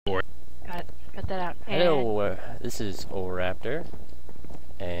Cut that out. Hello, this is Raptor,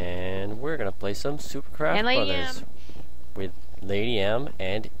 and we're gonna play some Supercraft and Brothers with LadyM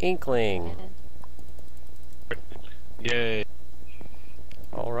and Inkling. Yay!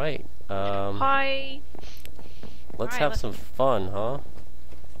 All right. Hi. Let's have some fun, huh?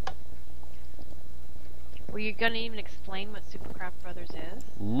 Were you gonna even explain what Supercraft Brothers is?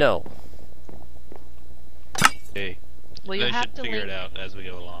 No. Hey. Well, you have to figure it out as we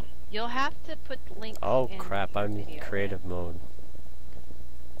go along. You'll have to put links. Oh in crap! I'm in creative mode.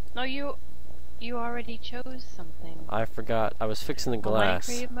 No, you already chose something. I forgot. I was fixing the glass.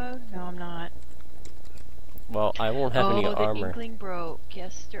 Am I in creative mode? No, I'm not. Well, I won't have any armor. Oh, the Inkling broke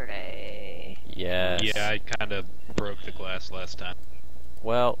yesterday. Yes. Yeah, I kind of broke the glass last time.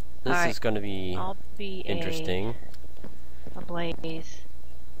 Well, this is going to be interesting. A blaze.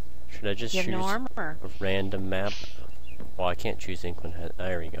 Should I just choose no armor. a random map? Well, I can't choose Inkling.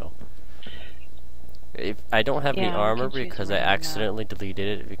 There we go. If I don't have any armor because I accidentally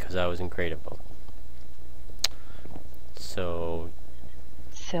deleted it because I was in creative mode. So.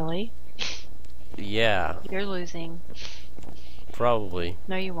 Silly. Yeah. You're losing. Probably.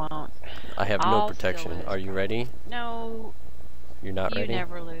 No, you won't. I have no protection. Are you ready? No. You're not ready? You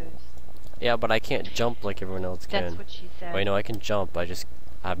never lose. Yeah, but I can't jump like everyone else can. That's what she said. Wait, no, I can jump. I just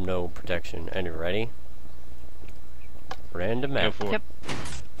have no protection. And you ready? Random map. Yep.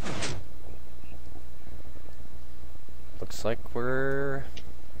 Looks like we're...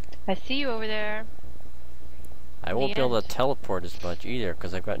 I see you over there. I won't be able to teleport as much either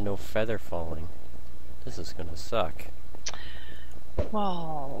because I've got no feather falling. This is gonna suck.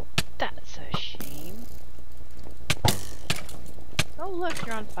 Well, that's a shame. Oh look,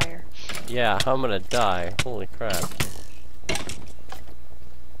 you're on fire. Yeah, I'm gonna die. Holy crap.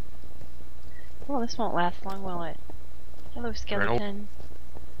 Well, this won't last long, will it? Hello, skeleton.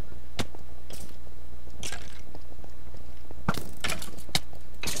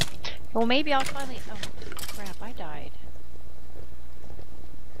 Well, maybe I'll finally... Oh, crap, I died.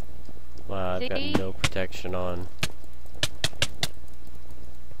 Wow, I've got no protection on.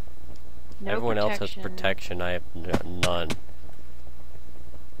 No Everyone else has protection, I have none.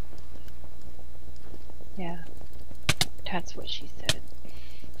 Yeah. That's what she said.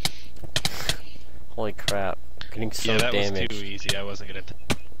 Holy crap. Getting so damaged. Yeah, that was too easy. I wasn't gonna...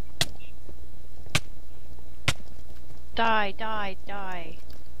 Die, die, die.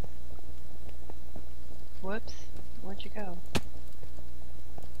 Whoops. Where'd you go?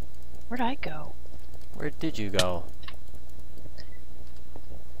 Where'd I go? Where did you go?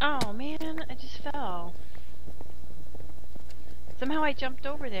 Oh man, I just fell. Somehow I jumped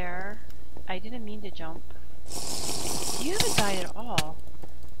over there. I didn't mean to jump. You haven't died at all.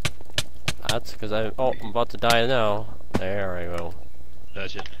 That's because I'm about to die now. There I go.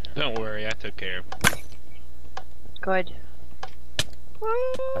 That's it. Don't worry, I took care of it. Good.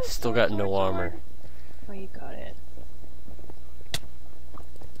 I still got no armor. Oh, you got it.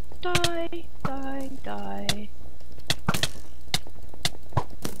 Die, die, die.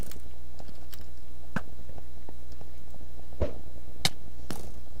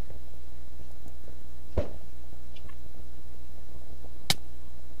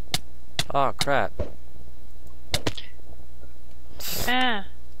 Oh crap. Ah,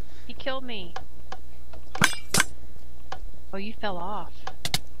 he killed me. Oh, you fell off.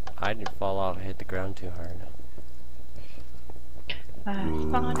 I didn't fall off, I hit the ground too hard. I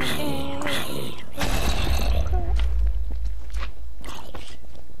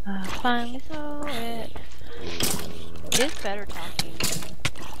finally saw it. It is better talking.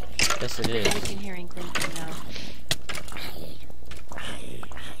 Yes, it is. We can hear Inkling now.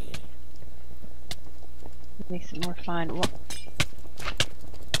 Makes it more fun.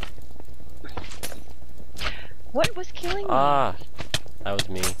 What was killing me? Ah, that was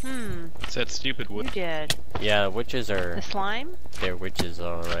me. It's that stupid wood. You did. Yeah, witches are... The slime? They're witches,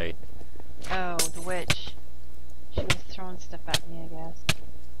 alright. Oh, the witch. She was throwing stuff at me, I guess.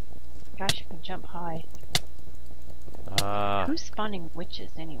 Gosh, you can jump high. Ah. Who's spawning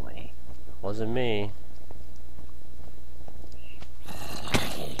witches anyway? Wasn't me.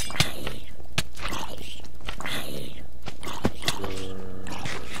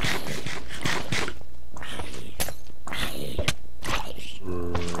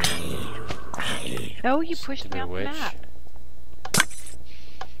 Oh, you pushed me off the map.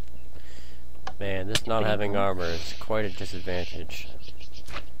 Man, this not having armor is quite a disadvantage.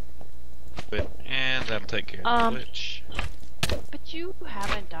 And that'll take care of the witch. But you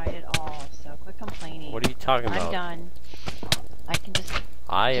haven't died at all, so quit complaining. What are you talking about? I'm done. I can just...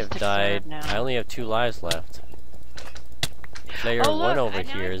 I have died. I only have 2 lives left. player Oh, one look, over I know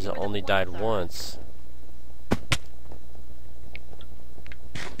here I has see where the only died points are. once.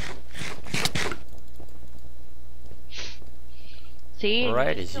 See?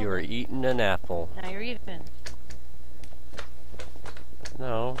 Right as you were eating an apple. Now you're even.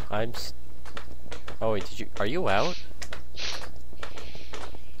 No, oh wait, are you out?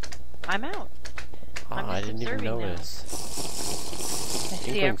 I'm out. Oh, I'm just I didn't even observing now. notice. I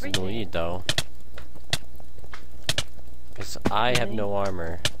see Inkling's in the everything. lead though. Because I have no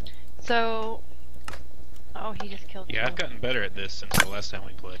armor. So... Oh, he just killed Yeah, two. I've gotten better at this since the last time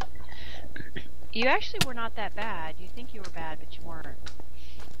we played. You actually were not that bad. You think you were bad, but you weren't.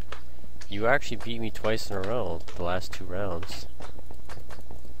 You actually beat me twice in a row, the last 2 rounds.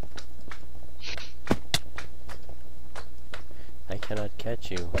 I cannot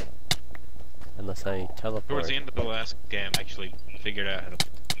catch you. Unless I teleport. Towards the end of the last game, I actually figured out how to...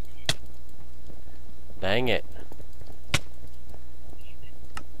 Dang it.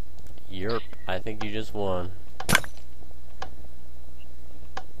 Yerp, I think you just won.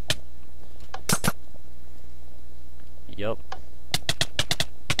 Yup.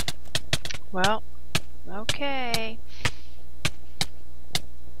 Well, okay.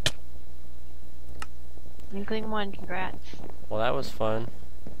 Inkling won, congrats. Well, that was fun.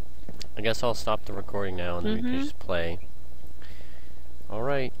 I guess I'll stop the recording now and then we can just play.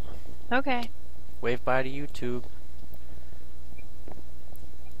 Alright. Okay. Wave bye to YouTube.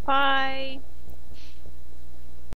 Bye.